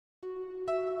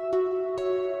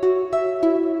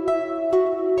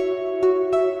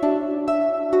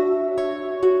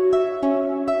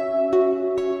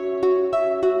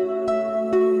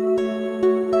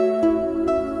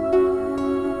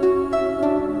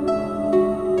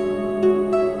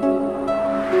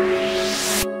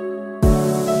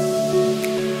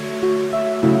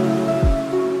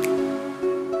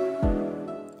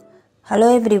Hello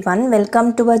everyone, welcome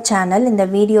to our channel. In the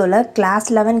video la class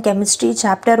 11 chemistry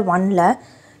chapter 1 la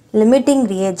limiting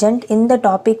reagent in the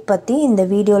topic பத்தி இந்த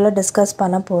வீடியோல discuss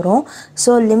பண்ண போறோம்.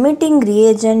 So limiting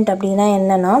reagent அப்படினா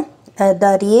என்னன்னா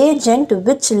the reagent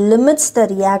which limits the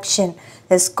reaction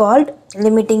is called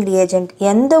limiting reagent.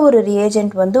 எந்த ஒரு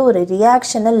reagent வந்து ஒரு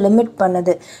reaction-ஐ லிமிட்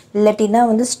பண்ணுது இல்லட்டினா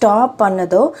வந்து ஸ்டாப்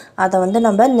பண்ணுதோ அதை வந்து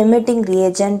நம்ம limiting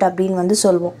reagent அப்படின்னு வந்து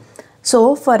சொல்வோம். So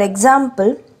for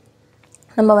example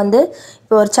நம்ம வந்து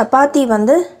இப்போ ஒரு சப்பாத்தி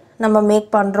வந்து நம்ம மேக்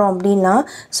பண்ணுறோம் அப்படின்னா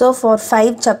ஸோ ஃபார்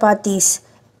 5 சப்பாத்தீஸ்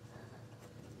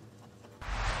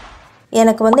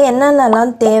எனக்கு வந்து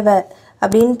என்னென்னலாம் தேவை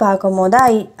அப்படின்னு பார்க்கும்போது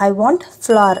ஐ வாண்ட்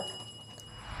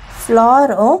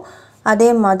ஃப்ளாரும்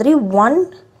அதே மாதிரி 1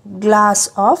 glass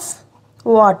ஆஃப்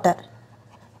வாட்டர்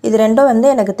இது ரெண்டும் வந்து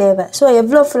எனக்கு தேவை. ஸோ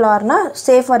எவ்வளோ ஃப்ளார்னா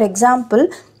சே ஃபார் எக்ஸாம்பிள்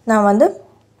நான் வந்து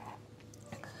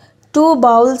 2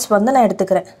 bowls வந்து நான்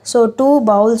எடுத்துக்கிறேன். So 2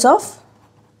 bowls of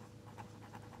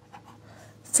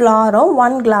ஃப்ளாரும்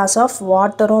 1 glass of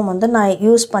வாட்டரும் வந்து நான்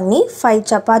யூஸ் பண்ணி 5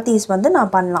 சப்பாத்தீஸ் வந்து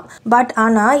நான் பண்ணலாம். பட்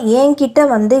ஆனால் என்கிட்ட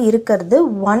வந்து இருக்கிறது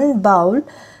 1 bowl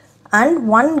and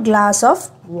 1 glass of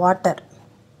water.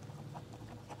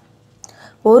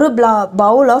 ஒரு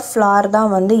பவுல் ஆஃப் ஃப்ளார்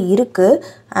தான் வந்து இருக்குது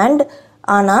அண்ட்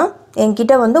ஆனால்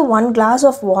என்கிட்ட வந்து 1 glass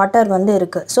ஆஃப் வாட்டர் வந்து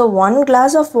இருக்குது. So 1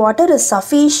 glass of water is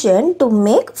sufficient to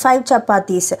make 5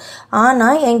 சப்பாத்தீஸ்.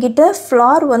 ஆனால் என்கிட்ட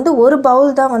ஃப்ளார் வந்து ஒரு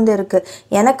பவுல் தான் வந்து இருக்குது.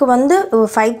 எனக்கு வந்து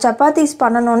 5 சப்பாத்தீஸ்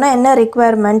பண்ணணுன்னா என்ன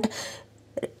ரிக்குவயர்மெண்ட்?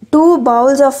 2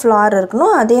 bowls ஆஃப் ஃப்ளார்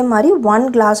இருக்கணும், அதே மாதிரி 1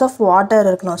 glass ஆஃப் வாட்டர்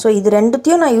இருக்கணும். ஸோ இது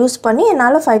ரெண்டுத்தையும் நான் யூஸ் பண்ணி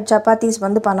என்னால் 5 சப்பாத்தீஸ்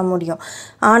வந்து பண்ண முடியும்.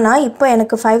 ஆனால் இப்போ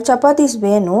எனக்கு 5 சப்பாத்தீஸ்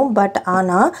வேணும். பட்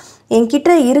ஆனால்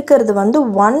என்கிட்ட இருக்கிறது வந்து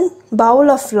 1 bowl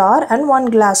of flower and 1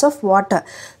 glass of water.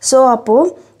 So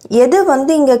அப்போது எது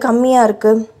வந்து இங்கே கம்மியாக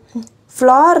இருக்குது?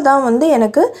 ஃப்ளார் தான் வந்து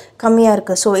எனக்கு கம்மியாக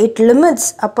இருக்குது. So it limits.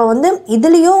 அப்போ வந்து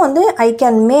இதுலேயும் வந்து I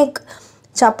can make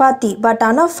chapati. But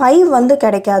ஆனால் 5 வந்து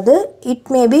கிடைக்காது. It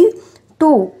maybe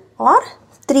 2 or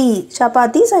 3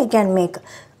 chapatis I can make.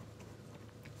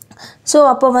 So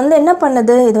அப்போ வந்து என்ன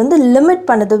பண்ணுது? இது வந்து லிமிட்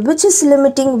பண்ணுது. which is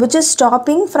limiting, which is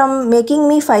stopping from making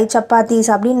me 5 chapatis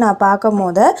அப்படின்னு நான் பார்க்கும்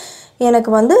போது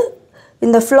எனக்கு வந்து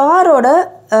இந்த ஃப்ளாரோட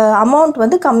அமௌண்ட்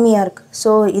வந்து கம்மியாக இருக்குது.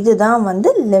 ஸோ இதுதான்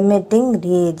வந்து லிமிட்டிங்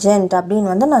ரியேஜென்ட்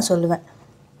அப்படின்னு வந்து நான் சொல்லுவேன்.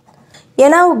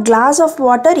 ஏன்னா கிளாஸ் ஆஃப்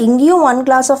வாட்டர் இங்கேயும் 1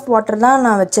 glass ஆஃப் வாட்டர் தான்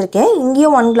நான் வச்சுருக்கேன்,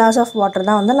 இங்கேயும் 1 glass ஆஃப் வாட்டர்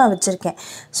தான் வந்து நான் வச்சுருக்கேன்.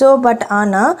 ஸோ பட்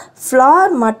ஆனால்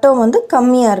ஃப்ளார் மட்டும் வந்து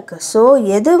கம்மியாக இருக்குது. ஸோ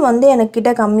எது வந்து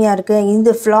எனக்கிட்ட கம்மியாக இருக்குது?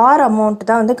 இந்த ஃப்ளார் அமௌண்ட்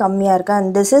தான் வந்து கம்மியாக இருக்குது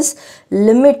அண்ட் திஸ் இஸ்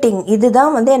லிமிட்டிங்.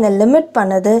 இதுதான் வந்து என்னை லிமிட்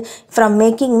பண்ணுது ஃப்ரம்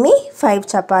மேக்கிங் மீ 5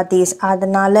 சப்பாத்தீஸ்.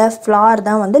 அதனால் ஃப்ளார்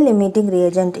தான் வந்து லிமிட்டிங்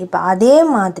ரியேஜென்ட். இப்போ அதே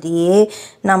மாதிரியே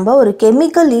நம்ம ஒரு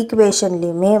கெமிக்கல்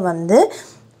ஈக்குவேஷன்லேயுமே வந்து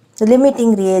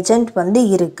லிமிட்டிங் ரியேஜென்ட் வந்து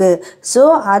இருக்குது. ஸோ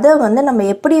அதை வந்து நம்ம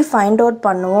எப்படி ஃபைண்ட் அவுட்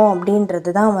பண்ணுவோம் அப்படின்றது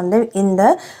தான் வந்து இந்த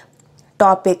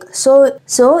டாபிக்.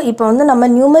 ஸோ இப்போ வந்து நம்ம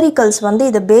நியூமரிக்கல்ஸ் வந்து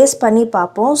இதை பேஸ் பண்ணி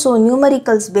பார்ப்போம். ஸோ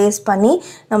நியூமரிக்கல்ஸ் பேஸ் பண்ணி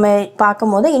நம்ம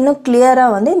பார்க்கும்போது இன்னும்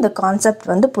கிளியராக வந்து இந்த கான்செப்ட்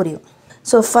வந்து புரியும்.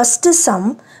 ஸோ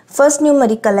ஃபர்ஸ்ட்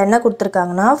நியூமரிக்கல் என்ன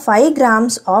கொடுத்துருக்காங்கன்னா 5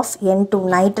 grams of N2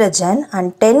 nitrogen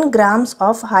and 10 grams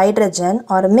of hydrogen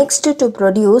R mixed to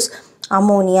produce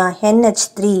ammonia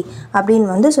NH3 அப்படின்னு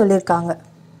வந்து சொல்லியிருக்காங்க.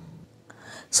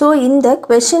 ஸோ இந்த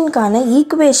கொஷனுக்கான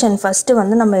ஈக்குவேஷன் ஃபஸ்ட்டு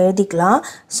வந்து நம்ம எழுதிக்கலாம்.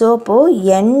 ஸோ இப்போது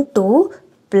N2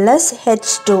 +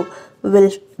 H2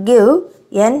 will give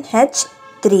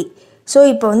NH3. So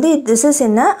இப்போ வந்து this is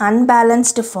in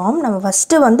unbalanced form. நம்ம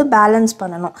ஃபஸ்ட்டு வந்து பேலன்ஸ்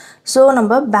பண்ணணும். ஸோ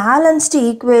நம்ம பேலன்ஸ்டு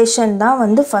ஈக்குவேஷன் தான்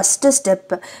வந்து ஃபஸ்ட்டு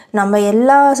ஸ்டெப்பு. நம்ம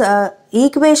எல்லா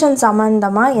ஈக்குவேஷன்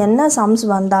சம்மந்தமாக என்ன சம்ஸ்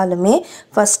வந்தாலுமே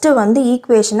ஃபஸ்ட்டு வந்து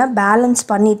ஈக்குவேஷனை பேலன்ஸ்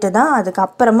பண்ணிட்டு தான்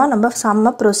அதுக்கப்புறமா நம்ம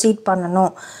சம்மை ப்ரொசீட்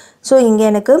பண்ணணும். ஸோ இங்கே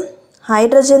எனக்கு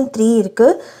ஹைட்ரஜன் 3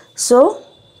 இருக்குது. ஸோ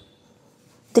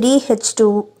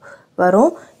 3H2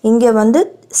 வரும். இங்கே வந்து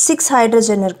 6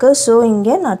 ஹைட்ரஜன் இருக்குது. ஸோ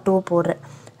இங்கே நான் 2 போடுறேன்.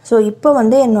 ஸோ இப்போ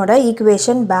வந்து என்னோடய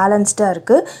ஈக்குவேஷன் பேலன்ஸ்டாக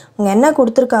இருக்குது. இங்கே என்ன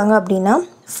கொடுத்துருக்காங்க அப்படின்னா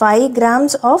 5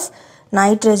 grams of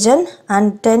nitrogen and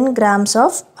 10 grams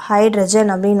of hydrogen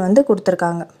அப்படின்னு வந்து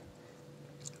கொடுத்துருக்காங்க.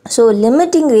 ஸோ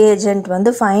லிமிட்டிங் ரியேஜென்ட்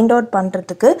வந்து ஃபைண்ட் அவுட்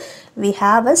பண்ணுறதுக்கு we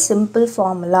have a simple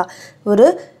formula. ஒரு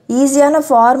ஈஸியான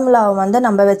ஃபார்முலாவை வந்து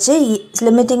நம்ம வச்சு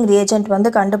லிமிட்டிங் ரியேஜென்ட்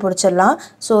வந்து கண்டுபிடிச்சிடலாம்.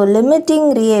 ஸோ லிமிட்டிங்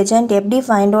ரியேஜென்ட் எப்படி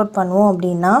ஃபைண்ட் அவுட் பண்ணுவோம்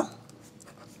அப்படின்னா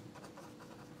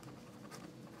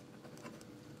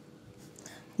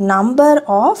number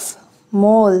of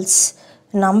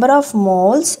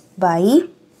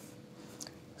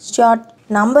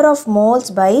moles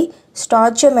by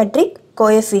stoichiometric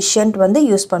coefficient வந்து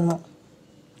யூஸ் பண்ணுவோம்.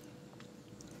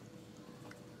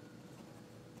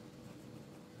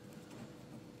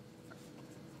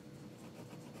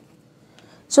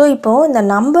 ஸோ இப்போது இந்த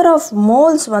நம்பர் ஆஃப்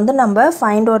மோல்ஸ் வந்து நம்ம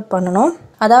ஃபைண்ட் அவுட் பண்ணணும்.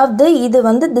 அதாவது இது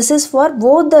வந்து this is for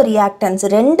both the reactants.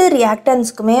 ரெண்டு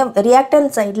ரியாக்டன்ஸ்க்குமே ரியாக்டன்ட்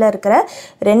சைடில் இருக்கிற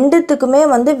ரெண்டுத்துக்குமே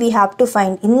வந்து we have to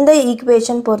find. இந்த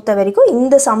ஈக்குவேஷன் பொறுத்த வரைக்கும்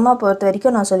இந்த சம்மை பொறுத்த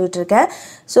வரைக்கும் நான் சொல்லிகிட்ருக்கேன்.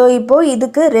 ஸோ இப்போது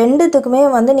இதுக்கு ரெண்டுத்துக்குமே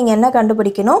வந்து நீங்கள் என்ன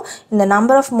கண்டுபிடிக்கணும், இந்த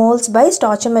number of moles by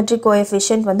stoichiometric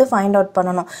coefficient வந்து ஃபைண்ட் அவுட்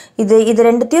பண்ணணும். இது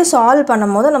ரெண்டுத்தையும் சால்வ்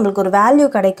பண்ணும் போது நம்மளுக்கு ஒரு வேல்யூ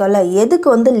கிடைக்கும்ல, எதுக்கு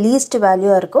வந்து லீஸ்ட்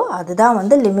வேல்யூ இருக்கோ அதுதான்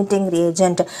வந்து லிமிட்டிங்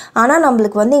ரியேஜென்ட். ஆனால்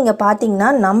நம்மளுக்கு வந்து இங்கே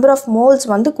பார்த்தீங்கன்னா நம்பர் ஆஃப் மோல்ஸ்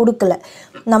வந்து கொடுக்கல,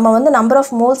 நம்ம வந்து நம்பர்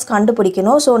ஆஃப் மோல்ஸ்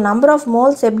கண்டுபிடிக்கணும். ஸோ நம்பர் ஆஃப்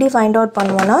மோல்ஸ் எப்படி ஃபைண்ட் அவுட்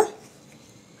பண்ணுவோன்னா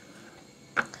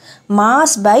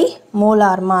mass by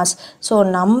molar mass. So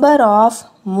number of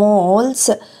moles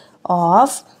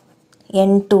of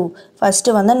N2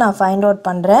 first வந்து நான் ஃபைண்ட் அவுட்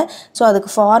பண்ணுறேன். ஸோ அதுக்கு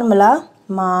formula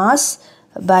mass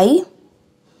by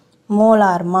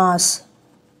molar mass.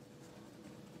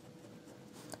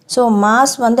 So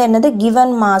mass வந்து என்னது,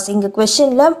 கிவன் மாஸ். இங்கே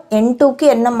கொஷினில் N2க்கு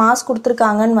என்ன மாஸ்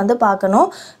கொடுத்துருக்காங்கன்னு வந்து பார்க்கணும்.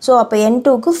 ஸோ அப்போ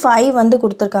N2க்கு 5 வந்து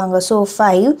கொடுத்துருக்காங்க. So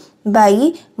 5 by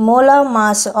molar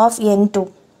mass of N2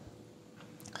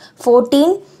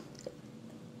 14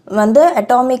 வந்து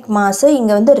அட்டாமிக் மாஸு.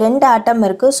 இங்கே வந்து 2 ஆட்டம்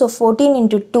இருக்குது. ஸோ 14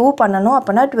 into 2 பண்ணணும்,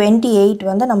 அப்போனா 28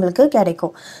 வந்து நம்மளுக்கு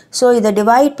கிடைக்கும். ஸோ இதை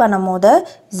டிவைட் பண்ணும் போது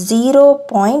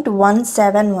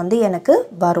 0.17 வந்து எனக்கு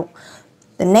வரும்.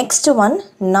 The next one,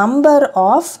 number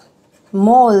of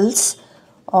moles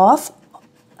of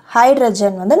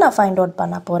hydrogen வந்து நான் find out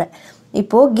பண்ண போகிறேன்.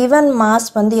 இப்போது given mass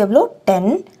வந்து எவ்வளோ 10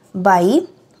 by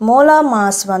molar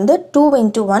mass வந்து 2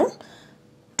 into 1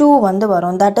 2 வந்து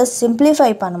வரும். that is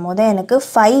simplify பண்ணும் போது எனக்கு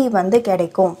 5 வந்து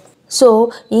கிடைக்கும். ஸோ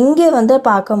இங்கே வந்து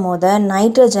பார்க்கும் போது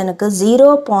நைட்ரஜனுக்கு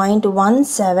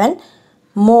 0.17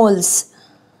 moles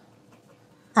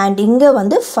அண்ட் இங்கே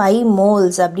வந்து 5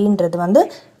 moles அப்படின்றது வந்து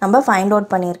நம்ம ஃபைண்ட் அவுட்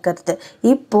பண்ணியிருக்கிறது.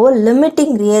 இப்போது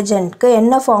லிமிட்டிங் ரியேஜென்ட்க்கு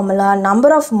என்ன ஃபார்முலா,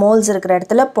 நம்பர் ஆஃப் மோல்ஸ் இருக்கிற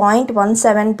இடத்துல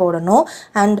 0.17 போடணும்.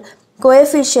 அண்ட்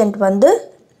கோஎஃபிஷியன்ட் வந்து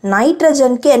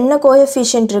நைட்ரஜனுக்கு என்ன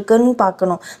கோஎஃபிஷியன்ட் இருக்குதுன்னு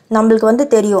பார்க்கணும். நம்மளுக்கு வந்து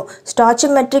தெரியும்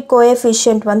ஸ்டாய்ச்சியோமெட்ரிக்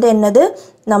கோஎஃபிஷியன்ட் வந்து என்னது,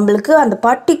 நம்மளுக்கு அந்த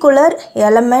பர்டிகுலர்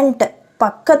எலமெண்ட்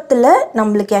பக்கத்தில்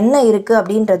நம்மளுக்கு என்ன இருக்குது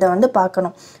அப்படின்றத வந்து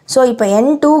பார்க்கணும். ஸோ இப்போ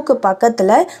N2க்கு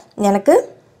பக்கத்தில் எனக்கு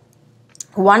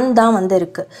 1 தான் வந்து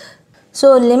இருக்குது. ஸோ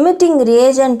லிமிட்டிங்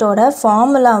ரியேஜென்ட்டோட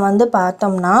ஃபார்முலா வந்து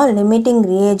பார்த்தோம்னா limiting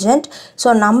reagent, so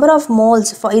number of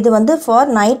moles இது வந்து ஃபார்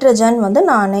நைட்ரஜன் வந்து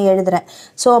நான் எழுதுகிறேன்.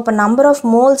 ஸோ அப்போ number of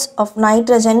moles of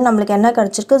nitrogen நம்மளுக்கு என்ன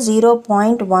கிடச்சிருக்கு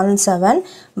 0.17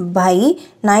 பை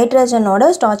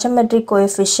நைட்ரஜனோட ஸ்டாய்ச்சியோமெட்ரிக்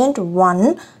கோஎஃபிஷியன்ட் 1.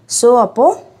 ஸோ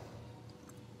அப்போது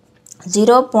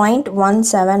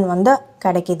 0.17 வந்து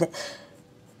கிடைக்கிது.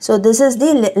 So this is the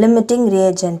limiting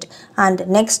reagent. And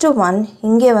next one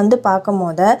இங்கே வந்து பார்க்கும்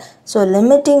போது so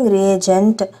limiting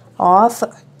reagent of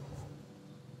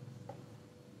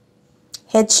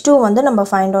H2 வந்து நம்ம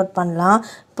find out பண்ணலாம்.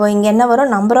 இப்போ இங்கே என்ன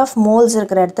வரும், number of moles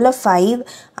இருக்கிற இடத்துல 5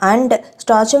 and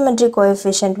stoichiometric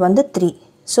coefficient வந்து 3.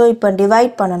 So இப்போ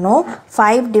divide பண்ணணும்,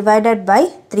 5 divided by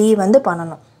 3 வந்து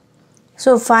பண்ணணும்.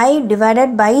 ஸோ 5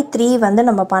 டிவைடட் பை 3 வந்து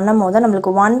நம்ம பண்ணும் போது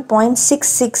நம்மளுக்கு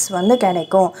 1.66 வந்து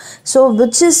கிடைக்கும். ஸோ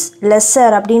விச் இஸ்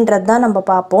லெஸ்ஸர் அப்படின்றது தான் நம்ம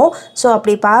பார்ப்போம். ஸோ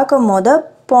அப்படி பார்க்கும் போது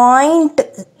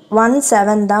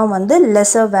 0.17 தான் வந்து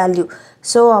லெஸ்ஸர் வேல்யூ.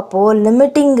 ஸோ அப்போது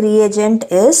limiting reagent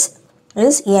is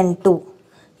N2.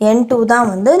 N2 தான்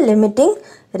வந்து limiting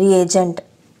reagent.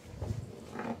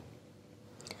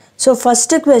 So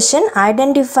first question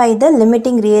identify the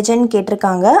limiting reagent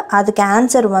கேட்டிருக்காங்க. அதுக்கு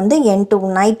ஆன்சர் வந்து N2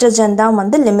 நைட்ரஜன் தான்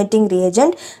வந்து லிமிட்டிங்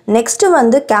ரியேஜென்ட். நெக்ஸ்ட்டு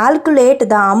வந்து calculate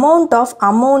the amount of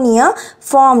ammonia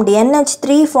formed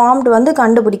NH3 formed வந்து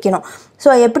கண்டுபிடிக்கணும். ஸோ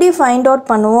எப்படி ஃபைண்ட் அவுட்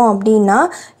பண்ணுவோம் அப்படின்னா,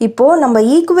 இப்போது நம்ம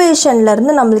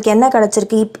ஈக்குவேஷன்லேருந்து நம்மளுக்கு என்ன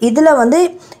கிடச்சிருக்கு, இதில் வந்து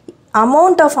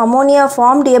amount of ammonia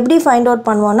formed எப்படி find out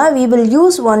பண்ணுவோம்னா we will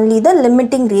use only the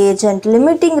limiting reagent.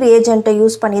 limiting reagent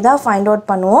use பண்ணி தான் find out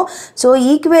பண்ணுவோம். ஸோ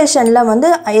ஈக்குவேஷனில் வந்து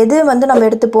எது வந்து நம்ம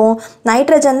எடுத்துப்போம்,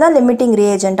 நைட்ரஜன் தான் limiting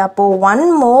reagent. அப்போது 1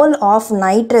 mole of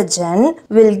nitrogen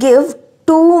will give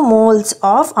 2 moles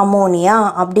of ammonia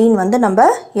அப்படின்னு வந்து நம்ம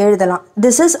எழுதலாம்.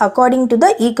 this is according to the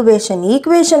equation.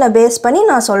 ஈக்குவேஷனை பேஸ் பண்ணி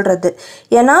நான் சொல்கிறது,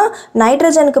 ஏன்னா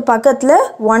நைட்ரஜனுக்கு பக்கத்தில்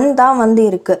 1 தான் வந்து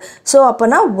இருக்குது. ஸோ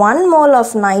அப்போனா 1 mole of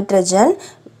nitrogen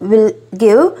will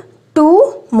give 2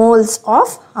 moles of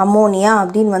ammonia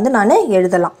அப்படின்னு வந்து நான்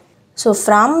எழுதலாம். So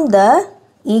from the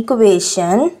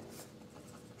equation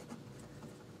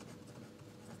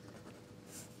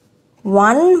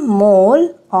 1 mole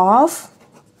of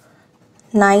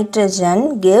nitrogen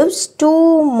gives 2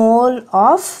 mole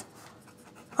of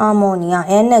ammonia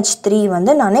NH3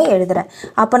 வந்து நான் எழுதுறேன்.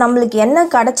 அப்போ நம்மளுக்கு என்ன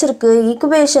கிடச்சிருக்கு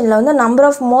ஈக்குவேஷனில் வந்து நம்பர்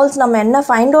ஆஃப் மோல்ஸ் நம்ம என்ன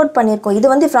ஃபைண்ட் அவுட் பண்ணியிருக்கோம். இது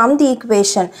வந்து ஃப்ரம் தி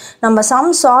ஈக்குவேஷன் நம்ம சம்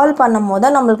சால்வ் பண்ணும்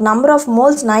போது நம்மளுக்கு நம்பர் ஆஃப்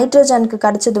மோல்ஸ் நைட்ரஜனுக்கு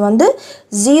கிடச்சது வந்து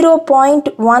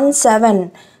 0.17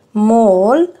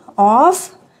 mole of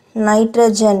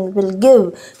nitrogen will give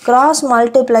cross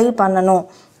multiply பண்ணணும்.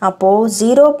 அப்போது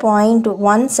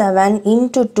 0.17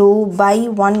 into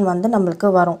 2/1 வந்து நம்மளுக்கு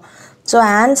வரும். ஸோ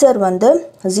ஆன்சர் வந்து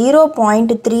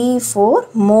 0.34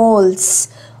 moles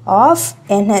of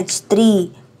NH3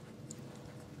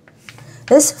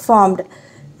 is formed.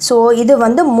 So இது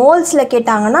வந்து மோல்ஸில்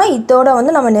கேட்டாங்கன்னா இதோட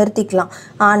வந்து நம்ம நிறுத்திக்கலாம்.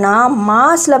 ஆனால்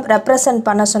மாஸில் ரெப்ரசன்ட்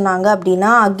பண்ண சொன்னாங்க அப்படின்னா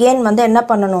அகெயின் வந்து என்ன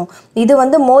பண்ணணும், இது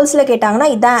வந்து மோல்ஸில் கேட்டாங்கன்னா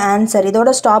இதான் ஆன்சர்,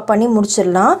 இதோட ஸ்டாப் பண்ணி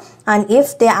முடிச்சிடலாம். And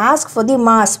if they ask for the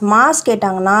mass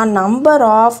கேட்டாங்கன்னா number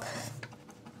of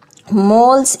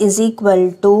moles is equal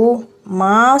to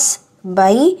mass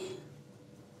by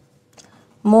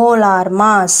molar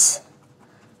mass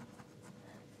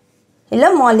இல்லை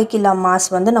molecular mass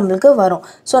வந்து நம்மளுக்கு வரும்.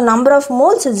 ஸோ நம்பர் ஆஃப்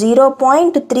மோல்ஸ்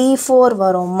 0.34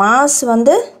 வரும். மாஸ்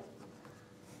வந்து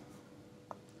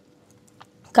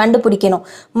கண்டுபிடிக்கணும்.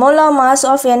 மோலார் மாஸ்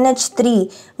ஆஃப் NH3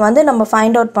 வந்து நம்ம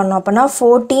ஃபைண்ட் அவுட் பண்ணோம். அப்போனா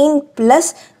 14 +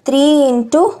 3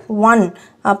 × 1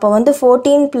 அப்போ வந்து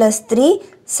 14 + 3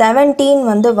 17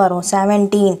 வந்து வரும்.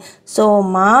 17. So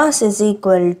mass is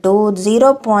equal to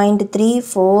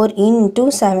 0.34 ×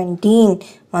 17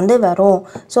 வந்து வரும்.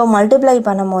 ஸோ மல்டிப்ளை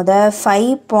பண்ணும் போது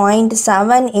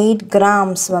 5.78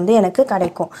 grams வந்து எனக்கு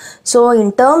கிடைக்கும். So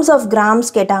in terms of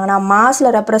grams கேட்டாங்கன்னா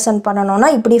மாஸில் ரெப்ரசன்ட் பண்ணணும்னா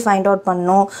இப்படி ஃபைண்ட் அவுட்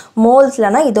பண்ணணும்.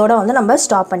 மோல்ஸ்லனா இதோட வந்து நம்ம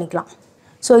ஸ்டாப் பண்ணிக்கலாம்.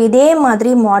 ஸோ இதே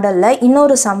மாதிரி மாடலில்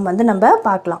இன்னொரு சம் வந்து நம்ம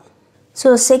பார்க்கலாம். ஸோ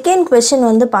செகண்ட் கொஷின்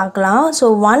வந்து பார்க்கலாம். So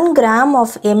 1 gram of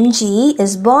Mg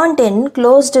is burnt in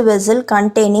closed vessel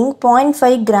containing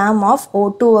 0.5 gram of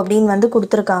O2 அப்படின்னு வந்து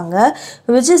கொடுத்துருக்காங்க.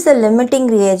 which is the limiting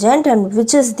reagent and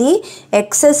which is the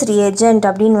excess reagent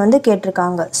அப்படின்னு வந்து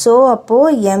கேட்டிருக்காங்க. ஸோ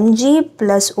அப்போது Mg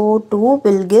 + O2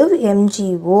 will give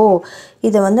MgO.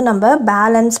 இதை வந்து நம்ம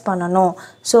பேலன்ஸ் பண்ணணும்.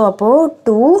 ஸோ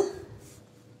அப்போது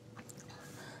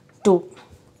 2.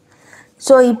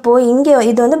 ஸோ இப்போது இங்கே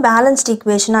இது வந்து பேலன்ஸ்ட்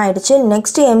ஈக்குவேஷன் ஆகிடுச்சு.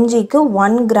 நெக்ஸ்ட்டு எம்ஜிக்கு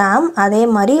 1 gram, அதே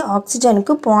மாதிரி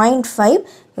ஆக்சிஜனுக்கு 0.5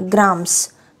 grams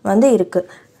வந்து இருக்குது.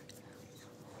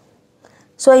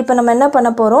 ஸோ இப்போ நம்ம என்ன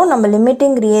பண்ண போகிறோம், நம்ம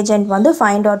லிமிட்டிங் ரியேஜென்ட் வந்து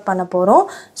ஃபைண்ட் அவுட் பண்ண போகிறோம்.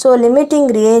 So limiting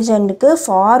ரியேஜென்ட்டுக்கு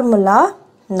formula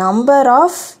number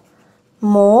of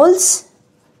moles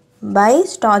by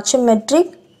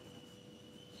stoichiometric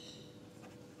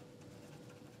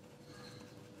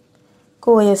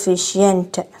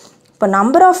coefficient. இப்போ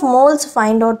number of moles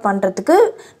find out பண்ணுறதுக்கு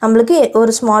நம்மளுக்கு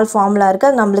ஒரு ஸ்மால் ஃபார்முலா இருக்குது,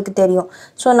 அது நம்மளுக்கு தெரியும்.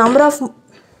 So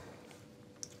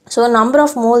number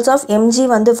of moles of MG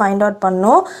வந்து ஃபைண்ட் அவுட்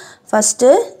பண்ணோம். First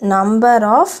number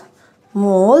of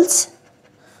moles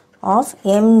of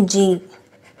MG.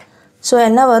 So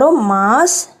என்ன வரும்,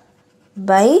 mass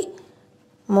by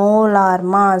molar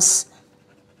mass.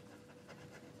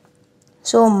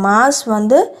 So mass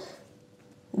வந்து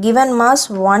given mass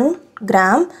 1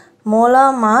 gram, molar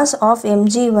mass of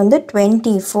Mg வந்து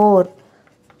 24.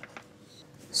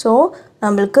 ஸோ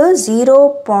நம்மளுக்கு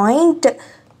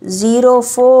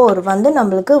 0.04 வந்து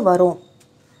நம்மளுக்கு வரும்.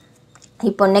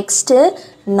 இப்போ next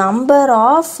number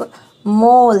of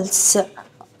moles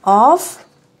of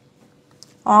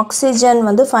oxygen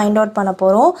வந்து ஃபைண்ட் அவுட் பண்ண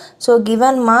போகிறோம். So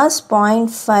given mass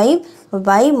 0.5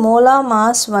 by molar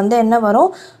mass வந்து என்ன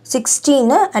வரும்,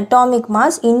 16 அட்டாமிக்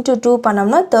மாஸ் இன்ட்டு 2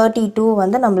 பண்ணோம்னா 32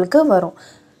 வந்து நம்மளுக்கு வரும்.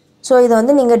 ஸோ இதை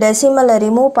வந்து நீங்கள் டெசிமலை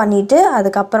ரிமூவ் பண்ணிவிட்டு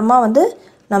அதுக்கப்புறமா வந்து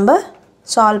நம்ம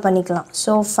சால்வ் பண்ணிக்கலாம்.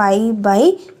 ஸோ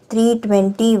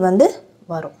 5/320 வந்து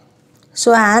வரும். ஸோ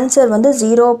ஆன்சர் வந்து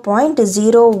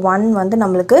 0.01 வந்து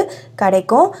நம்மளுக்கு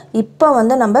கிடைக்கும். இப்போ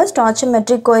வந்து நம்ம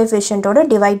ஸ்டாய்ச்சியோமெட்ரிக் கோஎஃபிஷியன்ட்டோட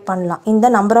டிவைட் பண்ணலாம் இந்த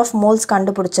நம்பர் ஆஃப் மோல்ஸ்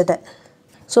கண்டுபிடிச்சது.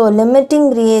 So limiting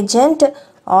reagent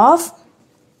of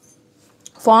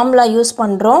formula use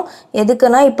பண்ணுறோம்.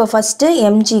 எதுக்குன்னா இப்போ ஃபஸ்ட்டு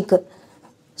எம்ஜிக்கு.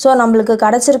 ஸோ நம்மளுக்கு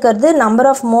கிடச்சிருக்கிறது நம்பர்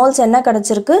ஆஃப் மோல்ஸ் என்ன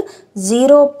கிடச்சிருக்கு,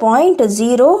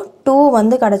 0.02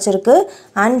 வந்து கிடச்சிருக்கு.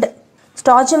 அண்ட்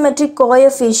ஸ்டாய்ச்சியோமெட்ரிக்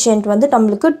கோஎஃபிஷியன்ட் வந்து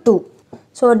நம்மளுக்கு 2.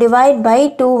 ஸோ டிவைட் பை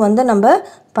 2 வந்து நம்ம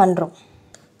பண்ணுறோம்.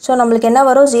 ஸோ நம்மளுக்கு என்ன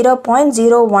வரும்,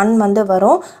 0.01 வந்து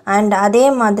வரும். அண்ட் அதே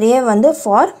மாதிரியே வந்து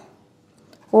ஃபார்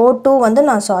O2 வந்து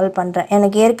நான் சால்வ் பண்ணுறேன்.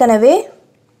 எனக்கு ஏற்கனவே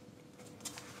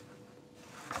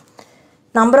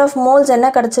நம்பர் ஆஃப் மோல்ஸ் என்ன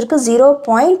கிடச்சிருக்கு,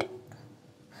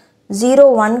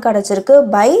 0.01 கிடச்சிருக்கு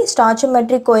பை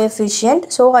ஸ்டாய்ச்சியோமெட்ரிக் கோஎஃபிஷியன்ட்.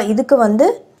 ஸோ இதுக்கு வந்து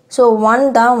 1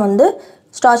 தான் வந்து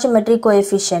ஸ்டாய்ச்சியோமெட்ரிக்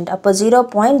கோஎஃபிஷியன்ட். அப்போ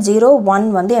 0.01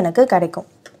 வந்து எனக்கு கிடைக்கும்.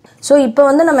 ஸோ இப்போ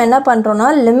வந்து நம்ம என்ன பண்ணுறோன்னா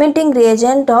limiting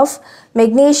reagent of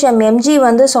magnesium Mg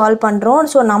வந்து சால்வ் பண்ணுறோம்.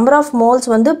 ஸோ நம்பர் ஆஃப் மோல்ஸ்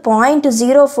வந்து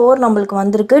 0.04 நம்மளுக்கு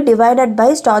வந்திருக்கு டிவைடட் பை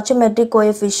ஸ்டாய்ச்சியோமெட்ரிக்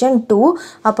கோஎஃபிஷியன்ட் 2.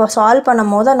 அப்போ சால்வ்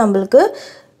பண்ணும் போது நம்மளுக்கு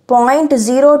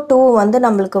 0.02 வந்து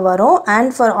நம்மளுக்கு வரும்.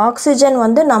 அண்ட் ஃபார் ஆக்சிஜன்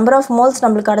வந்து நம்பர் ஆஃப் மோல்ஸ்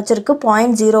நம்மளுக்கு கிடச்சிருக்கு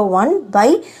 0.01 பை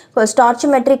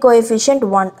ஸ்டாய்ச்சியோமெட்ரிக் கோஎஃபிஷியன்ட்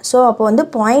 1. ஸோ அப்போ வந்து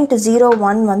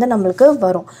 0.01 வந்து நம்மளுக்கு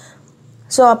வரும்.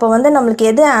 ஸோ அப்போ வந்து நம்மளுக்கு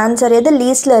எது ஆன்சர் எது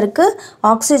லீஸ்டில் இருக்குது,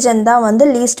 ஆக்சிஜன் தான் வந்து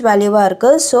லீஸ்ட் வேல்யூவாக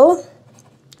இருக்குது. So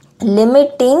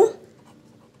limiting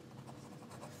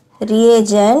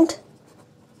reagent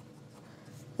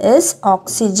is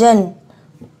oxygen.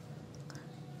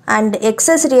 And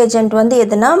excess reagent வந்து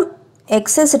எதுனா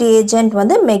எக்ஸஸ் ரியேஜென்ட்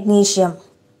வந்து magnesium.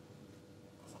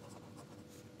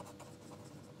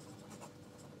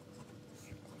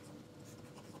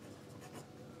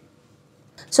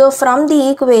 So from the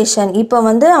equation இப்போ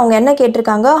வந்து அவங்க என்ன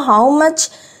கேட்டிருக்காங்க, how much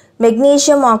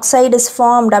magnesium oxide is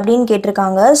formed அப்படின்னு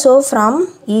கேட்டிருக்காங்க. ஸோ ஃப்ரம்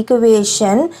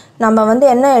ஈக்குவேஷன் நம்ம வந்து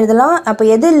என்ன எழுதலாம், அப்போ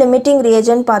எது லிமிட்டிங்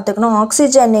ரியேஜென்ட் பார்த்துக்கணும்,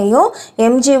 ஆக்சிஜனையும்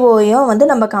MgOயும் வந்து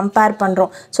நம்ம கம்பேர்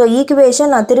பண்ணுறோம். ஸோ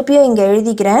ஈக்குவேஷன் நான் திருப்பியும் இங்கே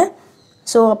எழுதிக்கிறேன்.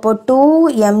 ஸோ அப்போ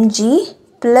 2Mg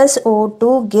 +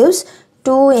 O2 gives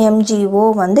 2MgO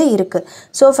வந்து இருக்குது.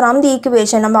 ஸோ ஃப்ரம் தி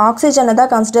ஈக்குவேஷன் நம்ம ஆக்சிஜனை தான்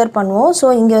கன்சிடர் பண்ணுவோம். ஸோ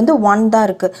இங்கே வந்து 1 தான்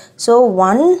இருக்குது. So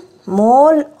 1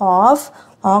 mole of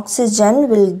oxygen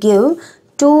will give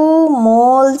 2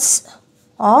 moles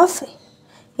of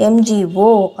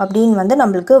MgO அப்படின்னு வந்து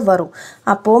நம்மளுக்கு வரும்.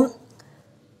 அப்போது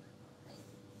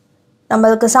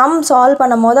நம்மளுக்கு சம் சால்வ்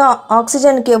பண்ணும் போது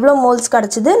ஆக்சிஜனுக்கு எவ்வளோ மோல்ஸ்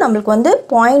கிடச்சிது, நம்மளுக்கு வந்து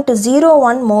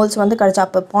 0.01 மோல்ஸ் வந்து கிடச்சி.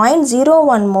 அப்போ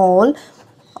 0.01 mole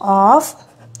of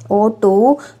O2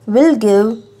 will give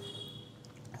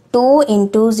 2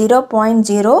 into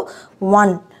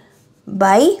 0.01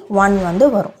 by 1 வந்து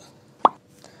வரும்.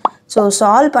 ஸோ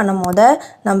சால்வ் பண்ணும் போது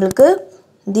நம்மளுக்கு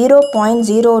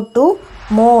 0.02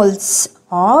 moles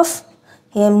ஆஃப்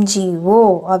MgO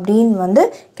அப்படின்னு வந்து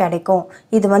கிடைக்கும்.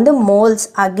 இது வந்து மோல்ஸ்.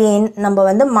 அகெயின் நம்ம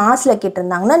வந்து மாஸில்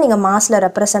கேட்டிருந்தாங்கன்னா நீங்கள் மாஸில்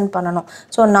ரெப்ரசன்ட் பண்ணணும்.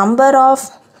 So number of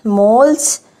moles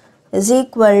is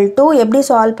equal to எப்படி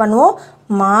சால்வ் பண்ணுவோம்,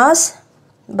 மாஸ்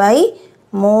பை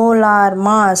மோலார்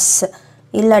மாஸ்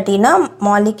இல்லாட்டினா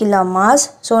molecular mass.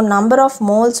 So number of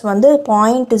moles வந்து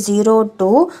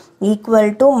 0.02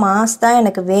 ஈக்குவல் டு மாஸ் தான்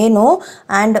எனக்கு வேணும்.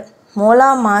 And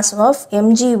molar mass of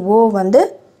MgO வந்து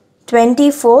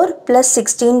 24 +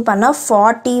 16 பண்ணால்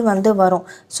 40 வந்து வரும்.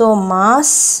 So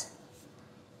mass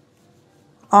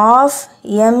of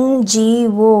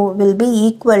MgO will be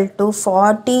equal to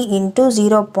 40 into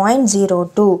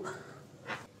 0.02.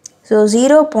 So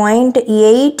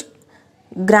 0.8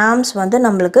 grams வந்து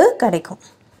நம்மளுக்கு கிடைக்கும்.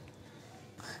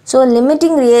 ஸோ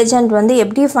லிமிட்டிங் ரியேஜென்ட் வந்து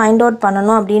எப்படி ஃபைண்ட் அவுட்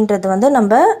பண்ணணும் அப்படின்றது வந்து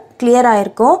நம்ம கிளியர்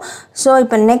ஆகிருக்கும். ஸோ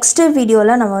இப்போ நெக்ஸ்ட்டு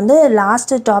வீடியோவில் நம்ம வந்து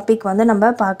லாஸ்ட்டு டாபிக் வந்து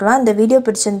நம்ம பார்க்கலாம். இந்த வீடியோ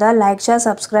பிடிச்சிருந்தால் லைக், ஷேர்,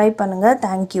 சப்ஸ்கிரைப் பண்ணுங்கள்.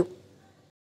 தேங்க்யூ.